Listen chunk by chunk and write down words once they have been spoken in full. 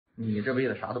你这辈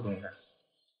子啥都不用干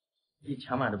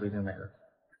，1000万都不一定买得。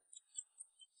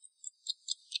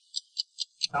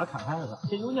大家看看这个，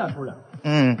这有年头了。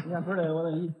年头了，我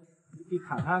给你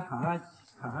看看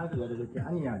这个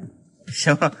建年的。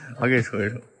行，我给你瞅一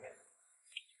瞅。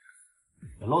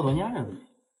老多年了都。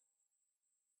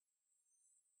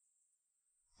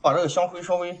把这个香灰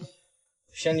稍微，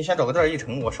你先找个地儿一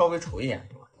盛，我稍微瞅一眼，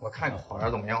我看个花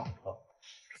怎么样。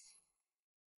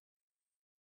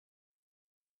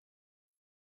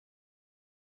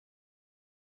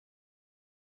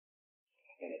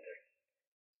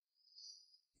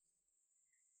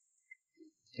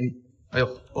哎呦，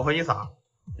不好意思啊，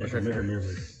没事，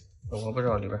我不知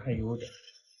道里边还有点。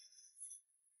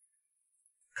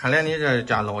看来你这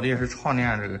家老弟是常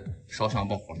年这个烧香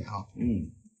拜佛的啊。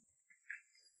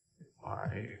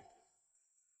哎呦，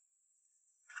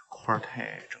这块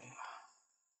太正了。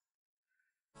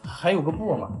还有个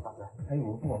布吗，大哥？还有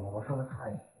个布吗？我稍微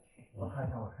看一下，我看一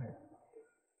下。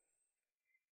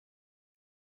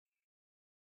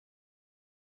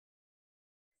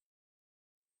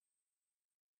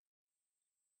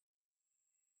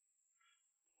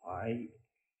哎呦，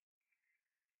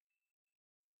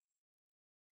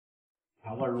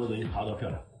看我肉都一擦到这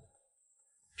了。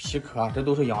皮壳，这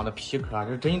都是养的皮壳，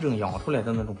这真正养出来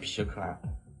的那种皮壳。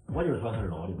我就是说它是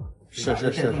老的嘛。是。是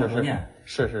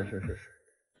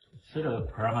这个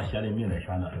牌上写的名字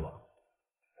选的是吧？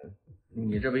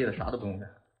你这辈子啥都不用干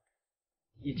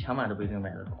，1000万都不一定买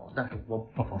得到，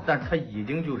但是它已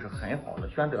经就是很好了。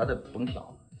宣德的风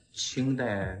箱，清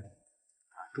代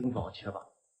中早期吧。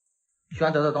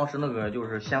宣德的当时那个就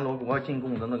是暹罗国进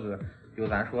贡的那个，就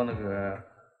咱说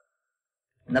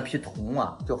那批铜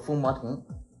啊，叫封魔铜，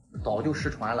早就失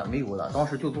传了，没有了。当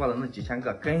时就做了那几千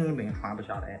个，根本传不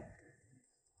下来。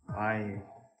哎，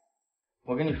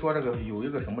我跟你说，这个有一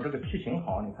个什么，这个皮型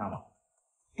好，你看吧，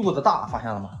肚子大，发现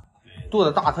了吗？肚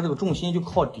子大，它这个重心就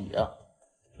靠底，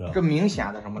这明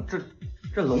显的什么？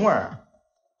这龙耳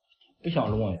不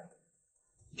像龙呀，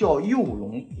叫幼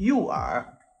龙，幼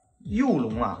耳。幼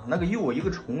龙啊，那个幼一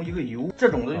个虫一个游，这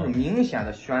种的就是明显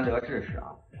的宣德制式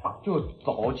啊，就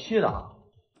早期的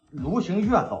炉型越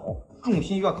早，重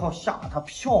心越靠下，它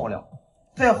漂亮。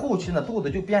再后期呢，肚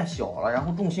子就变小了，然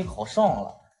后重心靠上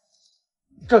了，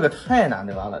这个太难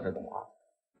得了，这种啊。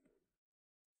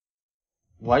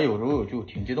我有时候就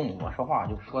挺激动，我说话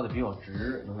就说的比较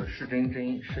直，就是是真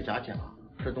真，是假假。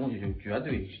这东西就绝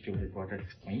对就是说这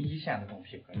纯一线的东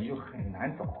西，你就很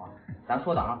难找啊。咱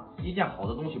说的啊，一件好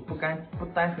的东西不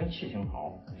单纯器型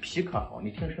好，皮壳好，你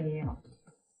听声音啊，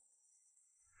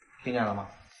听见了吗？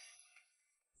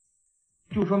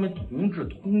就说明铜质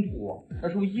通脱，那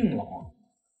时候硬朗。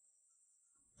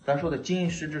咱说的金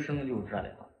石之声就是这里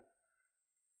了。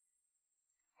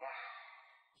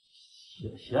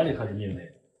写的可是明代，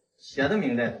写的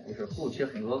明代不是，后期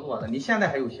很多做的，你现在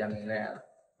还有写明代的。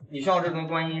你像这种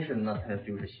观音似的，那才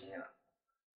就是新的，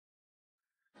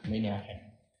没年份。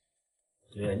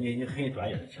对，你很专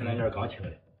业，前两天刚清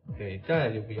的。对，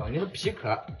这就不一样。你说皮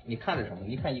壳，你看这什么？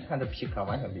你看一看这皮壳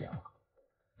完全不一样。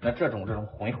那这种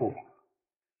浑厚感。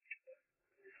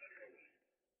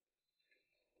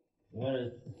我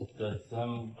这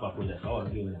咱到时候再少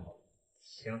留点。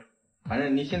行，反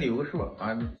正你心里有个数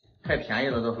啊。太便宜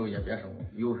了，到时候也别省。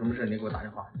有什么事你给我打电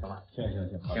话，行吧？行，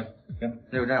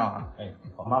那就这样啊。哎，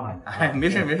好麻烦。哎，没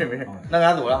事。那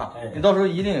俺走了哈。你到时候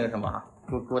一定什么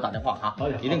给我打电话啊。好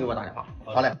的，一定给我打电话。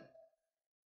好嘞。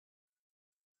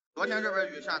昨天这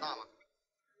边雨下大吗？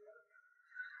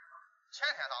前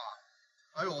天大吗？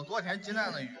哎呦，昨天济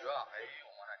南的雨啊，哎呦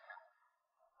我的天！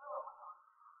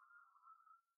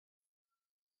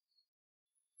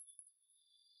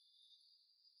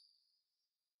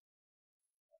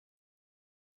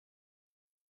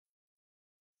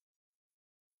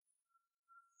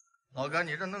老哥，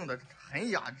你这弄得很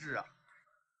雅致啊！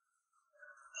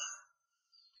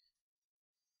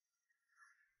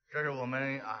这是我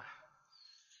们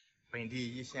本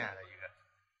地一线的一个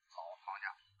老行家。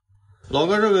老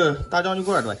哥，这个大将军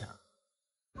罐多少钱？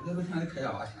这不像你开价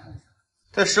8千。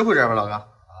再实惠点吧，老哥。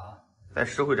啊，再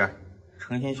实惠点，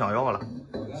诚心想要了。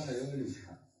我刚才有个6000。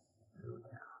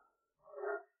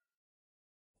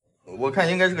我看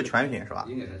应该是个全品是吧？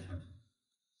应该是全品。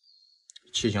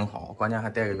器型好，关键还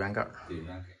带个圆盖。对，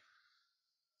圆盖。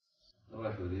我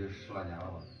收的10来年了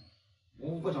吧。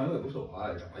我上月不收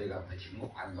啊，这么一个还挺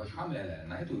花，你说全买了，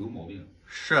那都有毛病。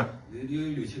是。有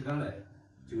6、7根来，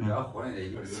就这样活的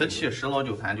一个。瓷器10老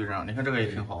9残就这样，你看这个也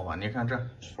挺好吧？你看这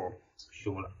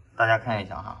修了，大家看一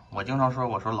下哈。我经常说，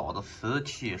我说老的瓷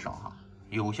器上哈，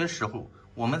有些时候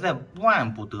我们在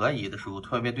万不得已的时候，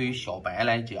特别对于小白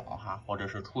来讲哈，或者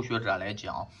是初学者来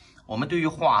讲，我们对于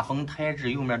画风、胎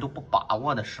质、釉面都不把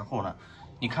握的时候呢，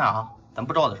你看啊，咱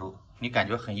不照的时候，你感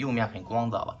觉釉面很光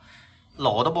泽吧？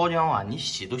老的包浆啊，你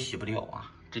洗都洗不掉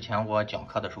啊。之前我讲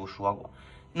课的时候说过。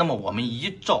那么我们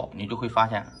一照，你就会发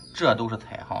现这都是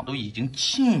彩行，都已经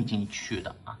浸进去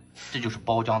的啊，这就是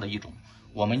包浆的一种。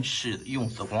我们是用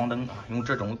紫光灯啊，用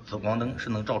这种紫光灯是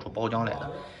能照出包浆来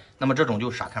的。那么这种就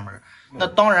傻开门。那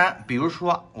当然，比如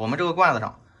说我们这个罐子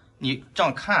上，你这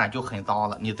样看就很脏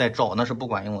了，你再照那是不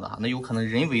管用的，那有可能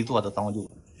人为做的脏就。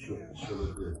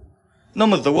那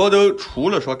么紫光灯除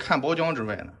了说看包浆之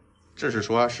外呢，这是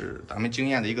说是咱们经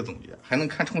验的一个总结，还能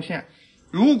看冲线。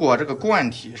如果这个罐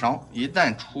体上一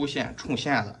旦出现冲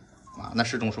线了啊，那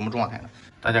是种什么状态呢？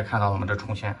大家看到我们这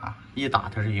冲线啊，一打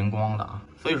它是荧光的啊，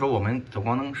所以说我们紫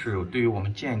光灯是对于我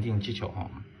们鉴定技巧啊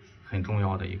很重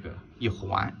要的一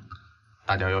环，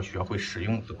大家要学会使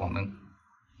用紫光灯。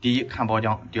第一看包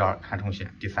浆，第二看冲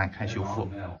线，第三看修复，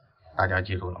大家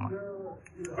记住了吗？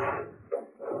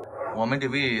我们这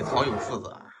位藏友父子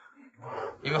啊，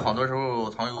因为很多时候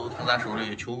藏友从咱手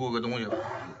里求购个东西了。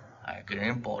哎，给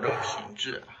人保证品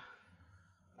质，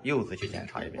又仔细检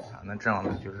查一遍啊，那这样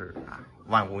呢就是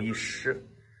万无一失。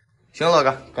行，老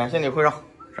哥，感谢你会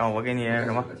让我给你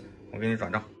什么？我给你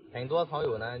转账。很多藏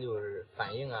友呢就是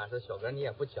反映啊，说小哥你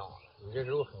也不讲，你这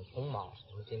时候很匆忙。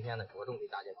我们今天呢着重给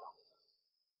大家讲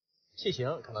器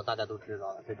型，可能大家都知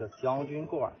道了，这个将军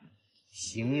罐，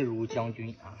形如将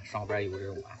军啊，上边有这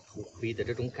种头盔的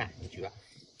这种感觉，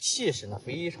气势呢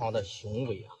非常的雄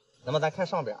伟啊。那么咱看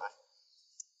上边啊。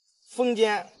峰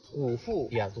肩虎腹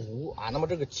也足啊，那么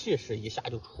这个气势一下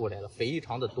就出来了，非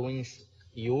常的敦实，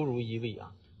犹如一位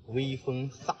威风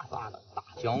飒飒的大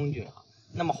将军啊。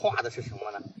那么画的是什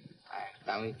么呢？哎，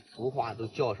咱们俗话都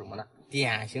叫什么呢？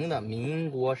典型的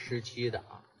民国时期的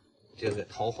这个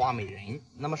桃花美人。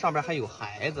那么上边还有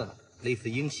孩子呢，类似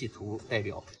英系图，代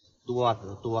表多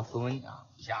子多孙啊，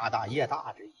家大业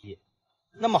大之意。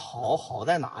那么好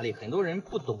在哪里？很多人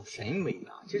不懂审美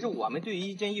啊。其实我们对于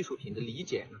一件艺术品的理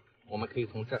解呢，我们可以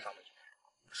从这上面去看，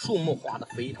树木画的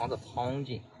非常的苍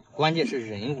劲，关键是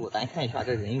人物，咱看一下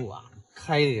这人物啊，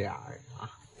开脸啊，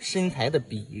身材的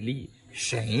比例、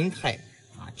神态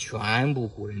啊，全部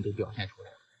古人都表现出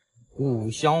来了，古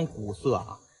香古色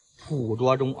啊，朴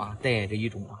拙中带着一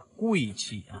种贵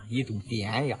气啊，一种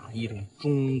典雅，一种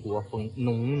中国风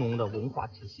浓浓的文化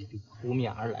气息就扑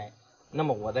面而来。那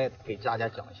么我再给大家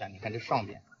讲一下，你看这上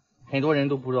边，很多人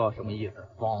都不知道什么意思，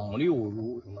仿六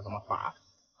如什么法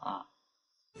啊？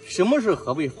什么是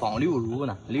何谓仿六如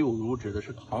呢？六如指的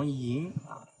是唐寅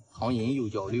啊，唐寅又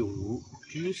叫六如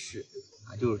居士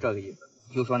啊，就是这个意思。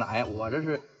就说呢，哎，我这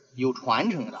是有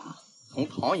传承的，从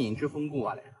唐寅之风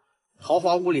过来的。桃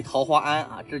花坞里桃花庵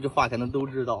啊，这句话可能都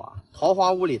知道啊。桃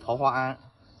花坞里桃花庵，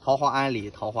桃花庵里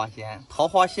桃花仙，桃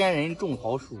花仙人种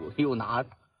桃树，又拿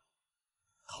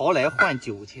桃来换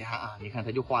酒钱啊！你看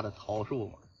他就画的桃树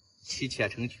嘛，妻妾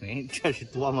成群，这是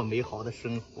多么美好的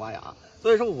生活呀！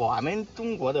所以说我们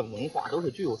中国的文化都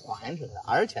是具有传承的，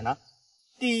而且呢，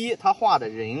第一，他画的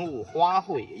人物花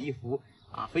卉，一幅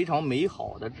非常美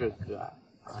好的这个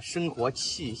生活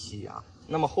气息啊。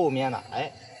那么后面呢，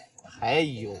哎，还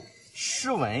有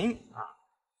诗文啊，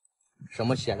什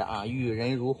么写的遇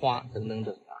人如花等等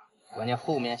等关键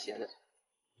后面写的。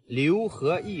刘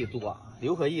和义作，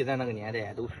刘和义在那个年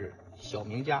代都是小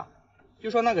名家。就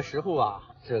说那个时候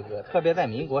这个特别在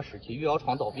民国时期，御窑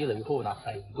厂倒闭了以后呢，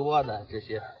很多的这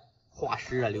些画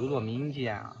师流落民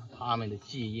间他们的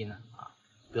技艺呢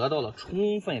得到了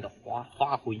充分的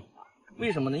发挥。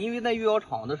为什么呢？因为在御窑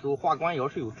厂的时候，画官窑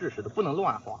是有制式的，不能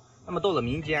乱画。那么到了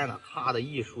民间呢，他的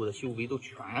艺术的修为都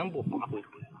全部发挥出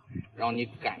来了，让你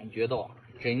感觉到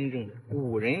真正的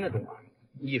古人那种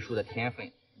艺术的天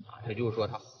分这就是说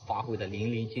他发挥的淋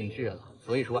漓尽致了。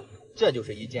所以说这就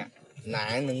是一件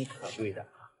难能可贵的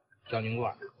将军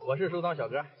罐。我是收藏小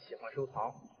哥，喜欢收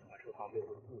藏背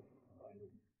后的故事。